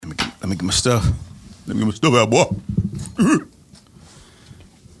me get my stuff. Let me get my stuff out, boy.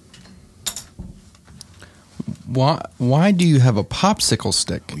 Why do you have a popsicle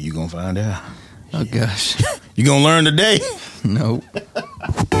stick? Well, you gonna find out. Oh, gosh. You gonna learn today. Nope.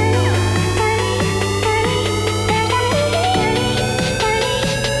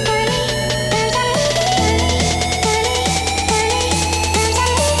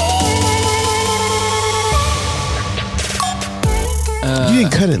 You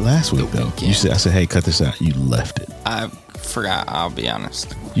didn't cut it last week, though. weekend. I said, hey, cut this out. You left it. I forgot, I'll be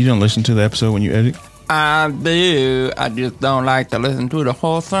honest. You don't listen to the episode when you edit? I do. I just don't like to listen to the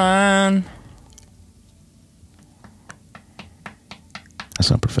whole thing.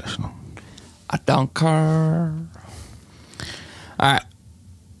 That's not professional. I don't care. All right.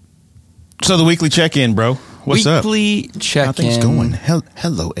 So the weekly check-in, bro. What's up? Weekly check-in. How things going?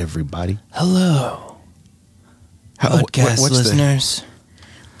 Hello, everybody. Hello. Podcast listeners.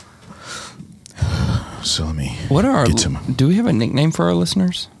 So let me What are our, get to my... do we have a nickname for our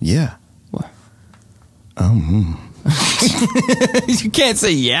listeners? Yeah. What? You can't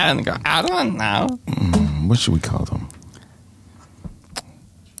say yeah and go, I don't know. What should we call them?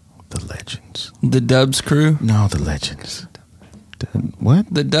 The Legends. The Dubs crew? No, the Legends.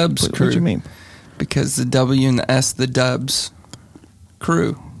 What? The Dubs crew. What do you mean? Because the W and the S, the Dubs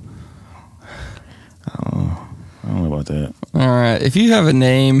crew. I don't know about that. All right. If you have a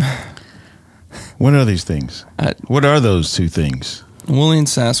name, What are these things? What are those two things? Woolly and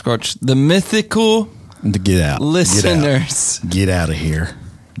Sasquatch, the mythical Get out. listeners. Get out of here.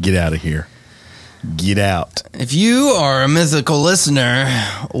 Get out of here. Get out. If you are a mythical listener,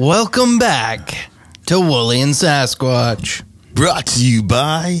 welcome back to Woolly and Sasquatch. Brought to you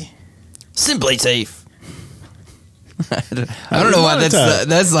by... Simply Safe. I don't know why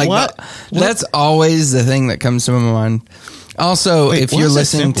that's like What? That's always the thing that comes to my mind. Also, Wait, if what you're is that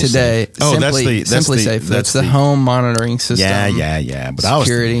listening Simply today, Safe? Oh, Simply Safe. That's the home monitoring system. Yeah. But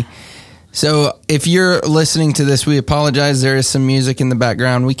Security. So if you're listening to this, we apologize. There is some music in the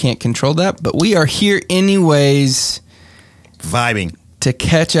background. We can't control that, but we are here anyways vibing to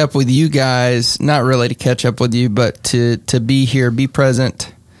catch up with you guys. Not really to catch up with you, but to be here, be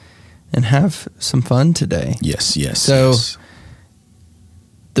present, and have some fun today. Yes. So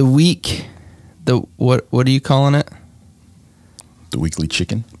the week, what are you calling it? The weekly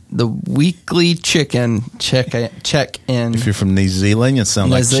chicken. The weekly chicken check-in. If you're from New Zealand, it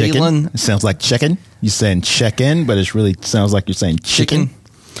sounds like chicken. Zealand. It sounds like chicken. You're saying check-in, but it really sounds like you're saying chicken.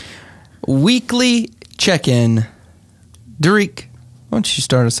 Weekly check-in. Derek, why don't you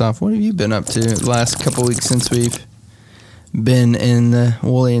start us off? What have you been up to the last couple weeks since we've been in the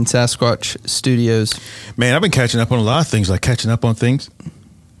Woolly and Sasquatch studios? Man, I've been catching up on a lot of things, like catching up on things.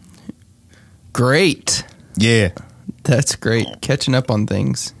 Great. Yeah. That's great. Catching up on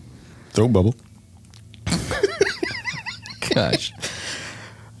things. Throw bubble. Gosh.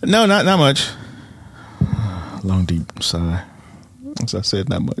 No, not much. Long, deep sigh. As I said,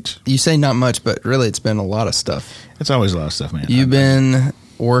 not much. You say not much, but really it's been a lot of stuff. It's always a lot of stuff, man. You've been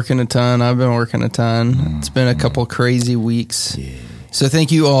working a ton. I've been working a ton. It's been a couple crazy weeks. Yeah. So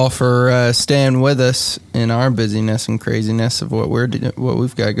thank you all for staying with us in our busyness and craziness of what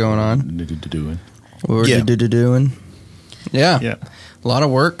we've got going on. Doing. What we're doing. Yeah. A lot of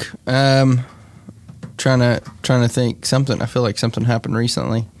work. Trying to think something. I feel like something happened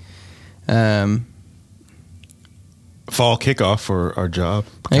recently. Fall kickoff for our job.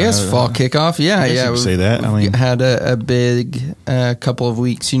 I guess fall kickoff. Yeah. You could say that. I mean, had a big couple of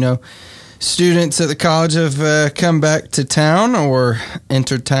weeks. You know, students at the college have come back to town or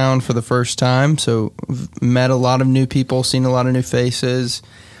entered town for the first time. So we've met a lot of new people, seen a lot of new faces.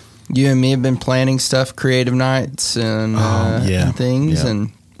 You and me have been planning stuff, creative nights and things,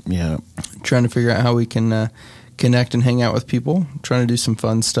 and trying to figure out how we can connect and hang out with people. Trying to do some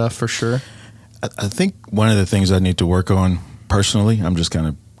fun stuff for sure. I think one of the things I need to work on personally, I'm just kind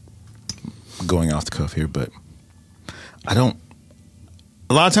of going off the cuff here, but a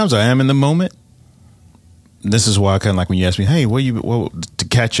lot of times I am in the moment. This is why I kind of like when you ask me, hey, to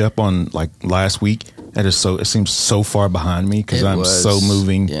catch up on like last week, it seems so far behind me because I'm so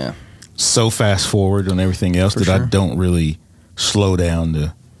moving, so fast forward on everything else that I don't really slow down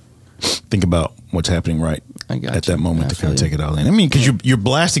to think about what's happening right at that moment to kind of take it all in. I mean, because you're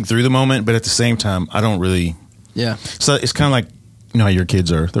blasting through the moment, but at the same time, I don't really. Yeah. So it's kind of like, you know how your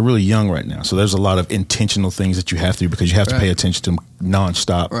kids are. They're really young right now. So there's a lot of intentional things that you have to do because you have to pay attention to them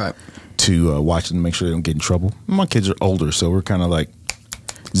nonstop to watch them and make sure they don't get in trouble. My kids are older, so we're kind of like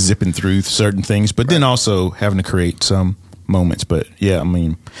zipping through certain things, but then also having to create some moments. But yeah, I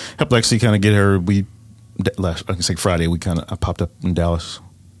mean, help Lexi kind of get her. I can say Friday, I popped up in Dallas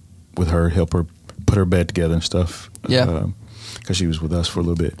with her, help her put her bed together and stuff. Yeah. Because she was with us for a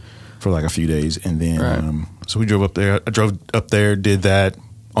little bit, for like a few days. And then, Right. so we drove up there. I drove up there, did that.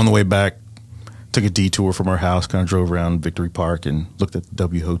 On the way back, took a detour from our house, kind of drove around Victory Park and looked at the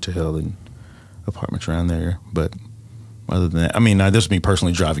W Hotel and apartments around there. But other than that, I mean, this was me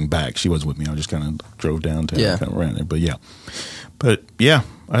personally driving back. She wasn't with me. I just kind of drove downtown, kind of around there. But yeah,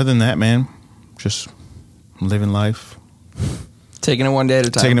 other than that, man, just living life. Taking it one day at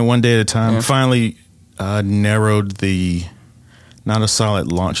a time. Taking it one day at a time. Yeah. Finally narrowed the, not a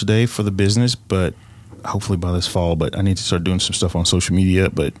solid launch day for the business, but hopefully by this fall. But I need to start doing some stuff on social media.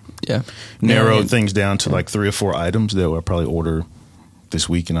 But Yeah. narrowed things down to like 3 or 4 items that I'll probably order this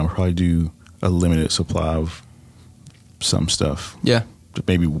week, and I'll probably do a limited supply of some stuff. Yeah.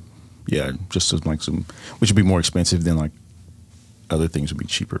 Maybe, yeah, just as like some, which would be more expensive than like other things would be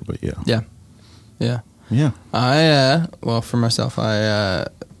cheaper. But yeah. Yeah. Yeah. Yeah. Well, for myself, I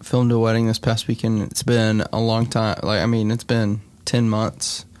filmed a wedding this past weekend. It's been a long time. It's been 10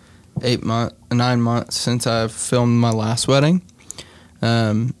 months, 9 months since I've filmed my last wedding.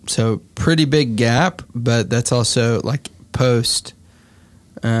 So pretty big gap, but that's also like post,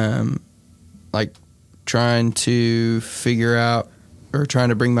 like trying to figure out or trying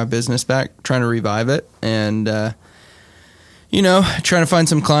to bring my business back, trying to revive it. And, trying to find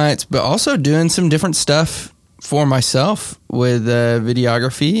some clients, but also doing some different stuff for myself with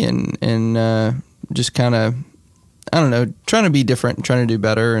videography and just kind of, I don't know, trying to be different, trying to do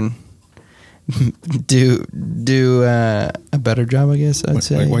better and do a better job, I guess I'd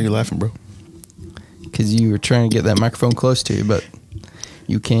say. Why are you laughing, bro? Because you were trying to get that microphone close to you, but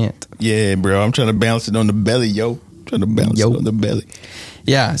you can't. Yeah, bro. I'm trying to balance it on the belly, yo. Trying to balance it on the belly.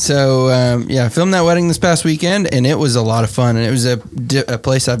 Yeah, so I filmed that wedding this past weekend, and it was a lot of fun. And it was a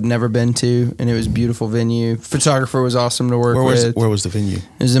place I've never been to, and it was a beautiful venue. Photographer was awesome to work with. Where was the venue?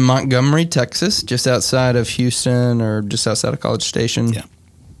 It was in Montgomery, Texas, just outside of Houston or just outside of College Station.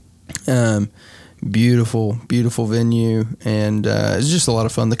 Yeah. Beautiful, beautiful venue, and it was just a lot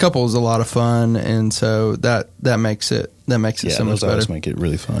of fun. The couple was a lot of fun, and so that makes it so much those better. always make it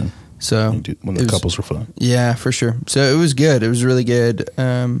really fun. So when the couples were fun. Yeah, for sure. So it was good. It was really good.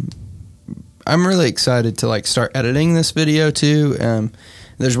 I'm really excited to like start editing this video too.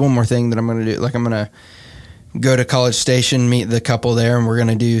 There's one more thing that I'm going to do. Like I'm going to go to College Station, meet the couple there, and we're going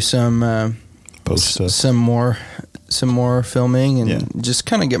to do some post stuff, some more filming, and just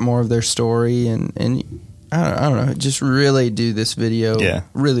kind of get more of their story, and I don't know, just really do this video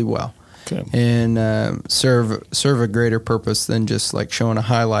really well. Okay. And serve a greater purpose than just like showing a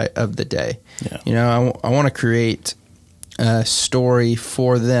highlight of the day. Yeah. I want to create a story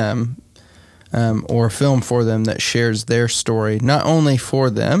for them, or a film for them that shares their story, not only for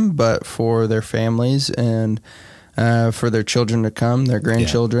them but for their families and for their children to come, their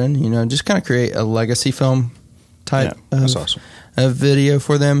grandchildren. Just kind of create a legacy film type that's awesome. of video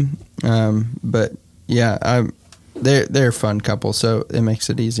for them. But yeah, they're a fun couple, so it makes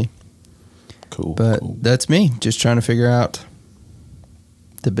it easy. Cool. But that's me, just trying to figure out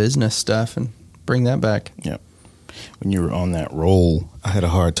the business stuff and bring that back. Yep. When you were on that roll, I had a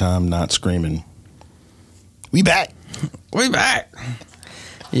hard time not screaming, "We back! We back!"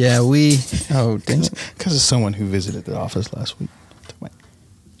 Yeah, we. Oh, dang it! Because of someone who visited the office last week. You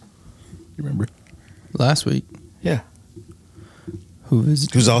remember? Last week. Yeah. Who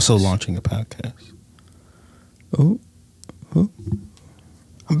visited? Who's also launching a podcast? Oh. Who?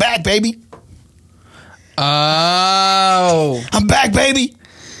 I'm back, baby. Oh, I'm back, baby.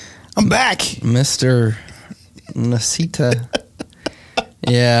 I'm back, Mr. Nasita.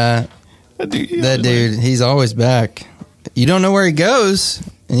 Yeah, that dude. He's always back. You don't know where he goes,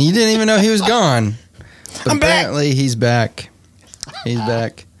 and you didn't even know he was gone. But apparently, he's back. He's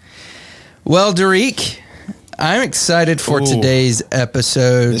back. Well, Derek, I'm excited for today's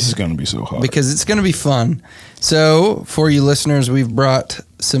episode. This is going to be so hard because it's going to be fun. So, for you listeners, we've brought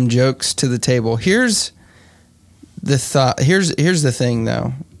some jokes to the table. Here's the thought. Here's the thing,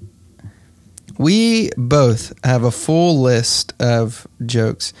 though. We both have a full list of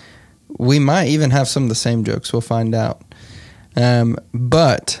jokes. We might even have some of the same jokes. We'll find out.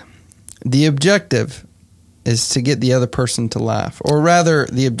 But the objective is to get the other person to laugh. Or rather,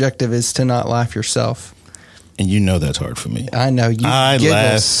 the objective is to not laugh yourself. And you know that's hard for me. I know. You I giggle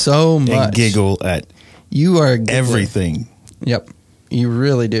laugh so much. and giggle at you are everything. Yep. You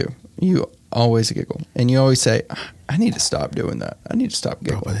really do. You always giggle. And you always say, I need to stop doing that. I need to stop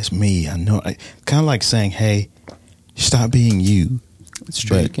giggling. Bro, but it's me. I know. Kind of like saying, hey, stop being you. It's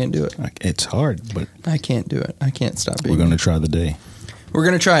true. You can't do it. It's hard, but I can't do it. I can't stop being We're going to try the day. We're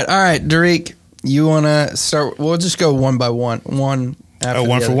going to try it. All right, Derek, you want to start? We'll just go one by one. after Oh, the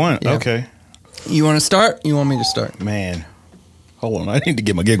one for other. one. Yeah. Okay. You want to start? You want me to start? Man. Hold on. I need to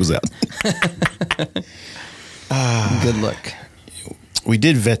get my giggles out. Good luck. We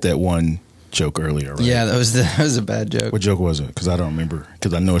did vet that one joke earlier, right? Yeah, that was a bad joke. What joke was it? Because I don't remember.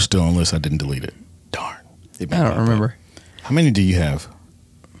 Because I know it's still on the list. I didn't delete it. Darn. I don't remember. How many do you have?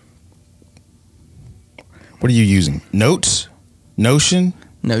 What are you using? Notes? Notion?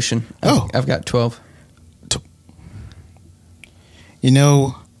 Notion. Oh. I've got 12. You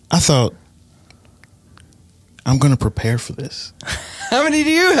know, I thought I'm going to prepare for this. How many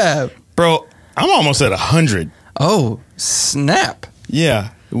do you have? Bro, I'm almost at 100. Oh, snap. Yeah.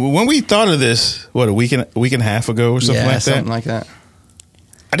 When we thought of this, what, a week and a half ago or something yeah, like that? something like that.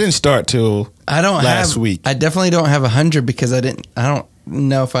 I didn't start till I don't last have, week. I definitely don't have 100 because I don't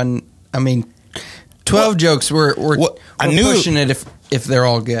know if I mean, 12 jokes we're pushing it if they're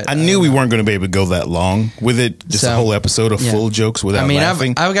all good. I knew we weren't going to be able to go that long with it. Just a whole episode of full jokes without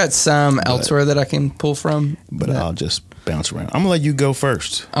laughing. I've got some elsewhere that I can pull from. But I'll just bounce around. I'm going to let you go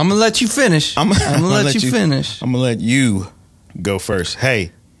first. I'm going to let you finish. I'm going to let you finish. I'm going to let you go first.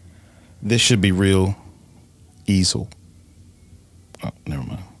 Hey, this should be real easel. Oh, never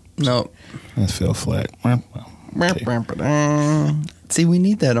mind. Nope. That fell flat. Okay. See, we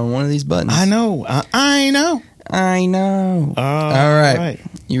need that on one of these buttons. I know. I know. All right.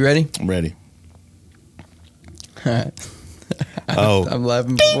 You ready? I'm ready. All right. Oh. I'm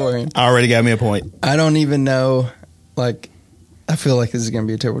laughing beforehand. Already got me a point. I don't even know. Like, I feel like this is going to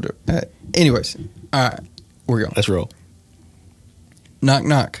be a terrible joke. Anyways. All right. We're going. Let's roll. Knock,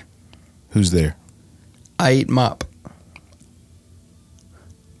 knock. Who's there? I eat mop.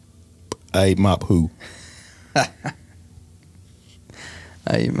 I ate mop who? I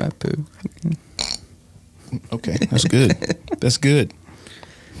eat my poo. Okay, that's good. That's good.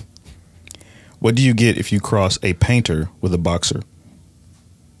 What do you get if you cross a painter with a boxer?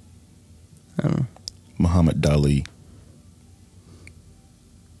 I don't know. Muhammad Dali.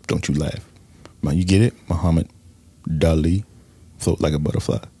 Don't you laugh. Man, you get it? Muhammad Dali. Float like a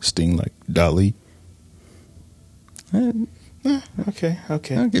butterfly. Sting like Dali. Okay. I'll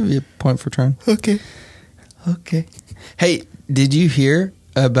give you a point for trying. Okay. Hey, did you hear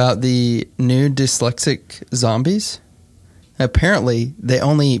about the new dyslexic zombies? Apparently, they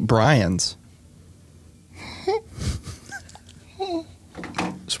only eat Brian's.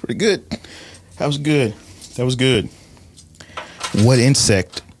 It's pretty good. That was good. What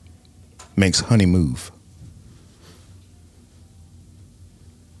insect makes honey move?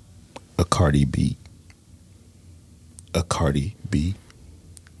 A Cardi B. A Cardi B.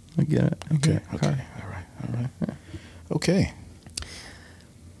 I get it. Okay. All right. Okay.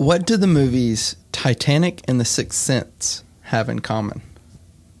 What do the movies Titanic and The Sixth Sense have in common?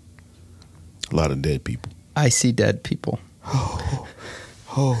 A lot of dead people. I see dead people. Oh,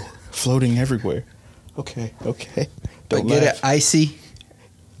 floating everywhere. Okay. But get it? Icy?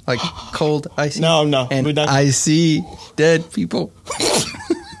 Like cold, icy? No. And We're not- I see dead people.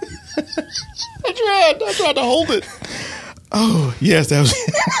 I tried to hold it. Oh, yes, that was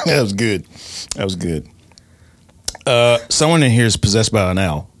good. That was good. Someone in here is possessed by an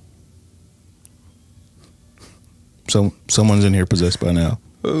owl. Someone's in here possessed by an owl.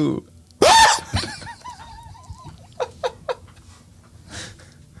 Ooh.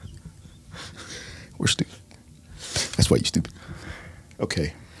 We're stupid. That's why you're stupid.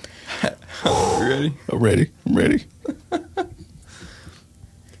 Okay. Ready? I'm ready.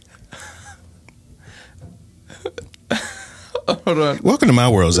 Hold on. Welcome to my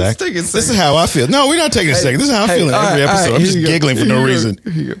world, Zach. take a This second. is how I feel. No, we're not taking a second. This is how I feel in every episode. I'm just giggling for no reason.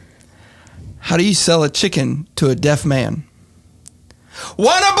 Here you go. How do you sell a chicken to a deaf man?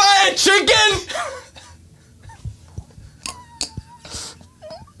 Wanna buy a chicken?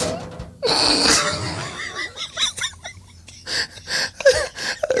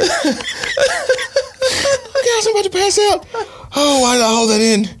 Guys, I'm about to pass out. Oh, why did I hold that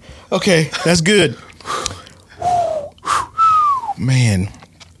in? Okay, that's good. Man.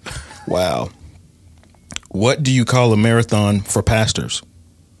 Wow. What do you call a marathon for pastors?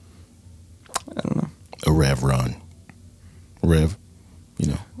 I don't know. A rev run. Rev. You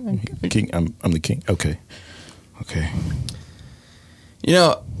know. King. I'm the king. Okay. You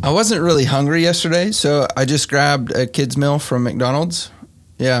know, I wasn't really hungry yesterday, so I just grabbed a kid's meal from McDonald's.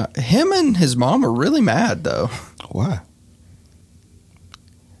 Yeah, him and his mom are really mad, though. Why?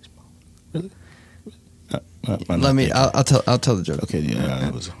 Really? I'll tell the joke. Okay, yeah,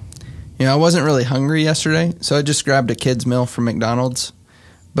 that was. You know, I wasn't really hungry yesterday, so I just grabbed a kid's meal from McDonald's.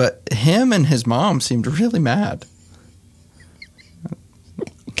 But him and his mom seemed really mad.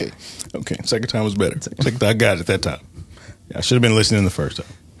 Okay. Second time was better. Second time, I got it that time. I should have been listening the first time.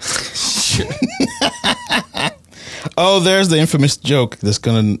 Sure. Oh, there's the infamous joke that's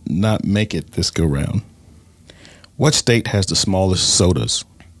going to not make it this go round. What state has the smallest sodas?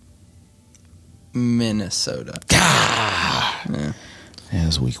 Minnesota. Yeah,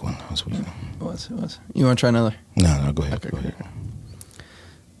 that's a weak one. That's a weak one. It was. You want to try another? No, go ahead. Okay, Go ahead.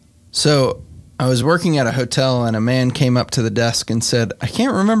 So I was working at a hotel and a man came up to the desk and said, I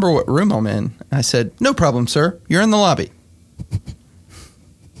can't remember what room I'm in. I said, no problem, sir. You're in the lobby.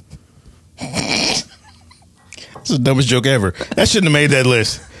 That's the dumbest joke ever. That shouldn't have made that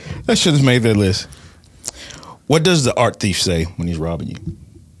list. What does the art thief say when he's robbing you?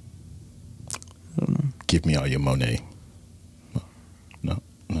 I don't know. Give me all your Monet. No.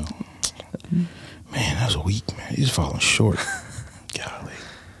 Man, that was weak, man. He's falling short. Golly.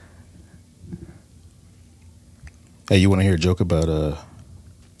 Hey, you want to hear a joke about a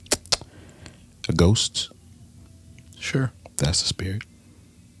ghost? Sure. That's the spirit.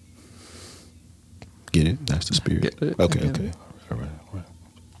 Get it? That's the spirit. Get it. Okay. All right.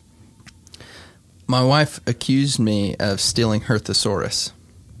 My wife accused me of stealing her thesaurus.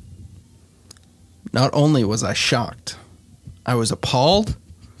 Not only was I shocked, I was appalled,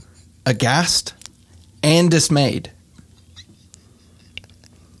 aghast, and dismayed.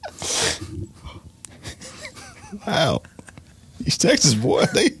 Wow. These Texas boys,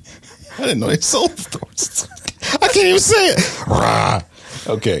 I didn't know they sold those. I can't even say it. Rah.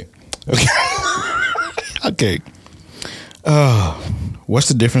 Okay. Okay. What's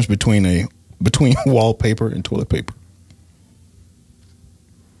the difference between wallpaper and toilet paper?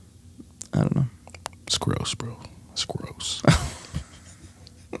 I don't know. It's gross, bro. It's gross.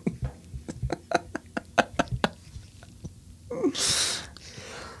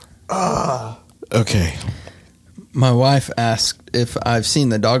 Okay. My wife asked if I've seen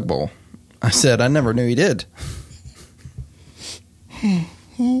the dog bowl. I said I never knew he did.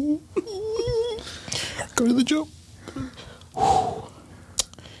 Go to the joke.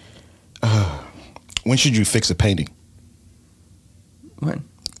 When should you fix a painting? When?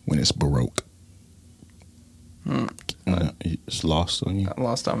 When it's Baroque. It's lost on you. I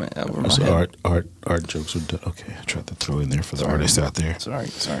lost on it over my So head. art jokes are done. Okay, I tried to throw in there for the artists out there. Sorry.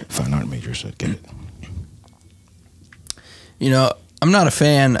 Fine art majors that get it. You know, I'm not a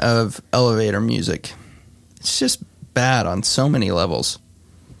fan of elevator music. It's just bad on so many levels.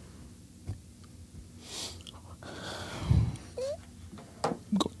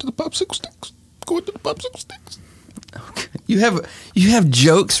 Go to the popsicle sticks. Okay. You have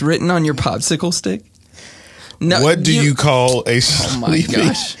jokes written on your popsicle stick? No. What do you call a Oh my sleeping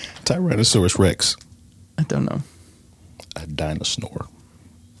gosh. Tyrannosaurus Rex? I don't know. A dinosaur.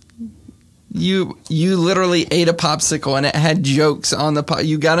 You literally ate a popsicle and it had jokes on the pop.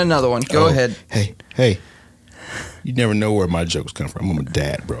 You got another one. Go ahead. Hey. You never know where my jokes come from. I'm a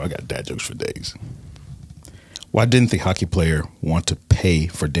dad, bro. I got dad jokes for days. Why didn't the hockey player want to pay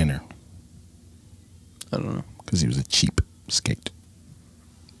for dinner? I don't know. Because he was a cheap skate.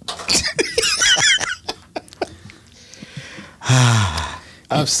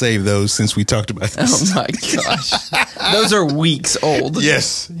 I've saved those since we talked about this. Oh my gosh. Those are weeks old.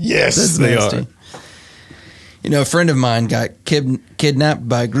 Yes, That's they nasty. are. You know, a friend of mine got kidnapped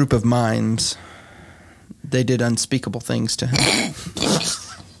by a group of mimes. They did unspeakable things to him.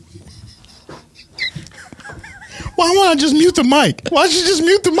 Why won't I just mute the mic? Why don't you just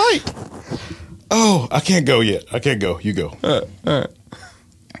mute the mic? Oh, I can't go yet. I can't go. You go. All right.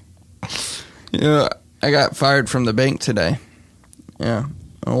 You know, I got fired from the bank today. Yeah.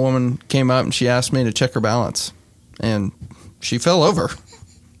 A woman came up and she asked me to check her balance. And she fell over.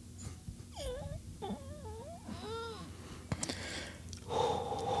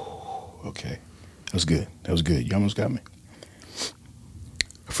 Okay. That was good. You almost got me.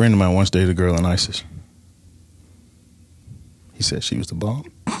 A friend of mine once dated a girl in ISIS. He said she was the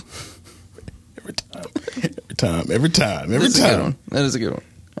bomb. Every time. That's a good one. That is a good one.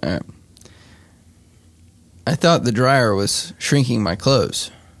 All right. I thought the dryer was shrinking my clothes.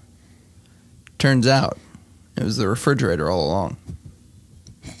 Turns out it was the refrigerator all along.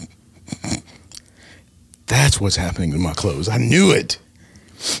 That's what's happening with my clothes. I knew it.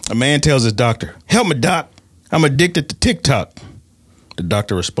 A man tells his doctor, "Help me, doc. I'm addicted to TikTok." The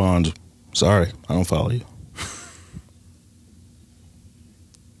doctor responds, "Sorry, I don't follow you."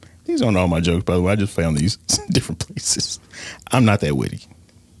 These aren't all my jokes, by the way. I just found these in different places. I'm not that witty.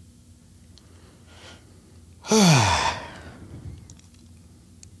 I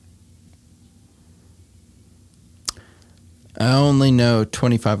only know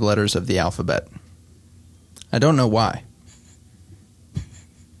 25 letters of the alphabet. I don't know why.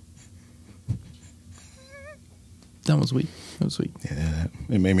 That was weak. It was sweet. Yeah,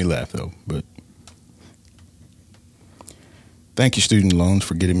 it made me laugh though. But thank you, student loans,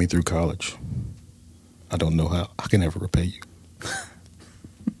 for getting me through college. I don't know how I can ever repay you.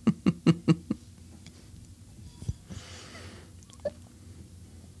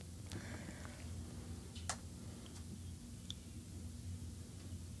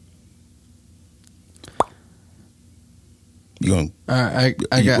 You going? I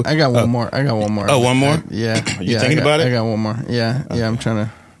got one more. I got one more. Oh, one more? Yeah. Are you thinking about it? I got one more. Yeah. Okay. Yeah. I'm trying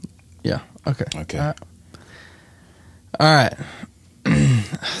to. Yeah. Okay. Okay. All right.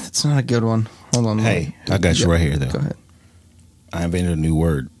 That's not a good one. Hold on. Hey, I got you right here though. Go ahead. I invented a new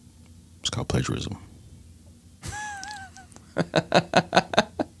word. It's called plagiarism.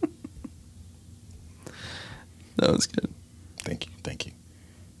 That was good. Thank you.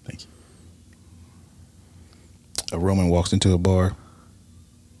 A Roman walks into a bar,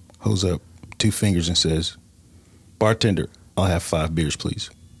 holds up 2 fingers and says, "Bartender, I'll have 5 beers, please."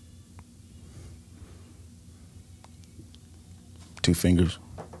 2 fingers.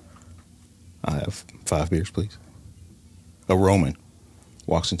 I'll have 5 beers, please. A Roman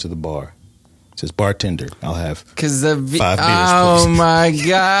walks into the bar, says, "Bartender, I'll have 5 beers, Oh please." my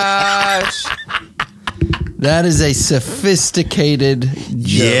gosh. That is a sophisticated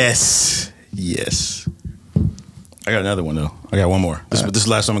joke. Yes. I got another one though. I got one more. This is the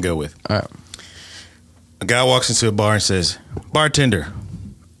last one I'm gonna go with. All right. A guy walks into a bar and says, "Bartender,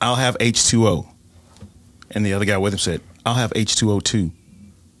 I'll have H2O." And the other guy with him said, "I'll have H2O too."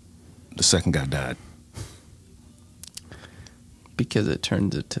 The second guy died. Because it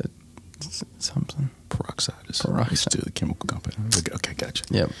turns into something. Peroxide is Peroxide. to the chemical compound. Okay, gotcha.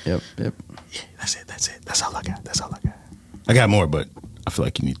 Yep. Yeah, that's it. That's all I got. I got more, but I feel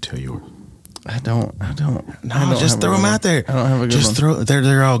like you need to tell yours. I don't. No, just throw them out there. I don't have a good one.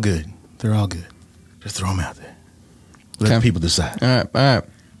 They're all good. They're all good. Just throw them out there. Let Okay. people decide. All right.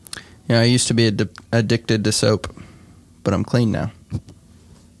 Yeah, I used to be addicted to soap, but I'm clean now.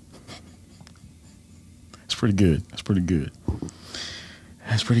 That's pretty good.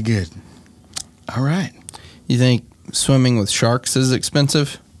 All right. You think swimming with sharks is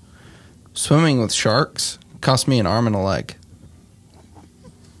expensive? Swimming with sharks cost me an arm and a leg.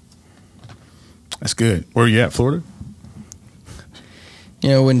 That's good. Where are you at, Florida? You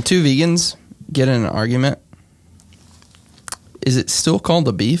know, when 2 vegans get in an argument, is it still called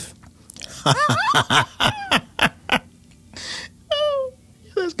a beef?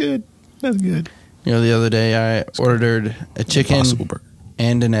 That's good. You know, the other day I ordered a chicken Impossible burger.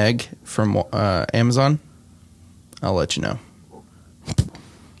 and an egg from Amazon. I'll let you know.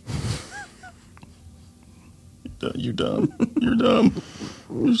 You're dumb.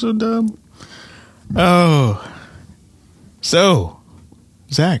 You're so dumb. Oh. So,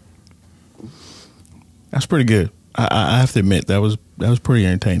 Zach, that's pretty good. I have to admit that was pretty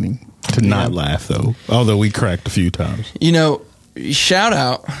entertaining to not laugh though. Although we cracked a few times. You know, shout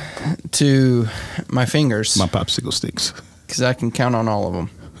out to my fingers My popsicle sticks. because I can count on all of them.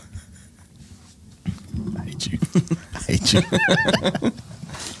 I hate you.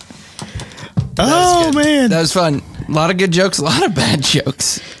 Oh man, That was fun. A lot of good jokes, a lot of bad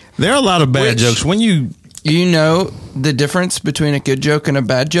jokes. there are a lot of bad Which- jokes when you. You know the difference between a good joke and a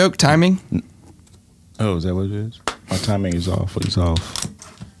bad joke? Timing? Oh, is that what it is? My timing is off. It's off.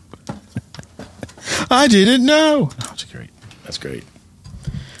 I didn't know. Oh, that's great.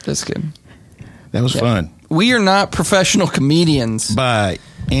 That's good. That was fun We are not professional comedians. by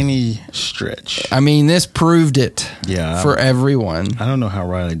any stretch. I mean, this proved it Yeah. for everyone. I don't know how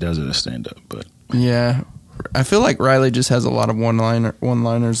Riley does it at stand up, but Yeah. I feel like Riley just has a lot of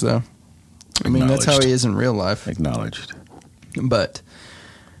one-liners, though. I mean, that's how he is in real life. acknowledged. But,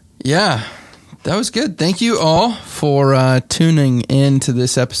 yeah, that was good. Thank you all for tuning in to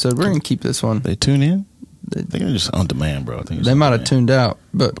this episode. We're going to keep this one. They tune in. I think they're just on demand, bro. I think it's They on might have demand. tuned out,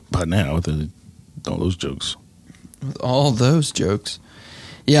 but by now with all those jokes. with all those jokes.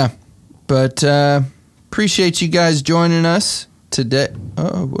 Yeah, but appreciate you guys joining us today.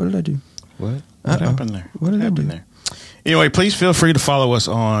 Oh, what did I do? What Uh-oh. happened there? What did I do? there? Anyway, please feel free to follow us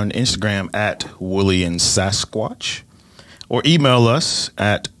on Instagram at Woolly and Sasquatch, or email us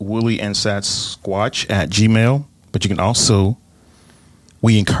at woollyandsatsquatch@gmail.com. But you can also,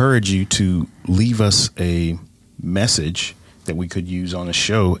 we encourage you to leave us a message that we could use on the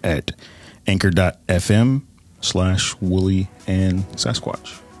show at anchor.fm/Woolly and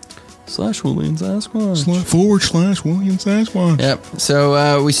Sasquatch. /Woolly and Sasquatch. /Woolly and Sasquatch. Yep.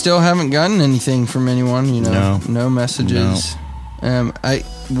 So we still haven't gotten anything from anyone. You know, No. messages. I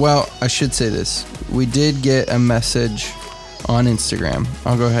should say this. We did get a message on Instagram.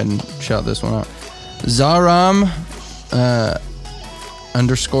 I'll go ahead and shout this one out. Zaram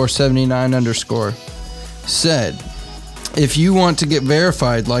 _79_ said, if you want to get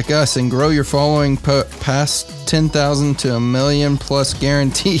verified like us and grow your following past 10,000 to 1 million plus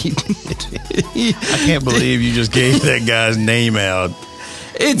guaranteed. I can't believe you just gave that guy's name out.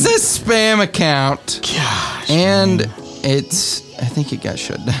 It's a spam account. Gosh. And I think it got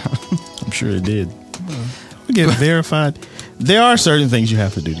shut down. I'm sure it did. We get verified. There are certain things you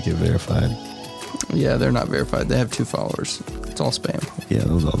have to do to get verified. Yeah, they're not verified. They have 2 followers. It's all spam. Yeah,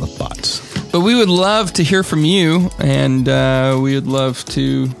 those are the bots. But we would love to hear from you, and we would love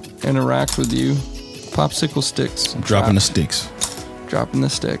to interact with you. Popsicle sticks. Dropping the sticks. Dropping the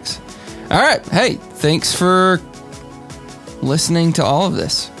sticks. All right. Hey, thanks for listening to all of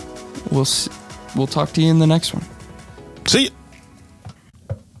this. We'll talk to you in the next one. See ya.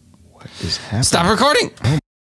 What is happening? Stop recording.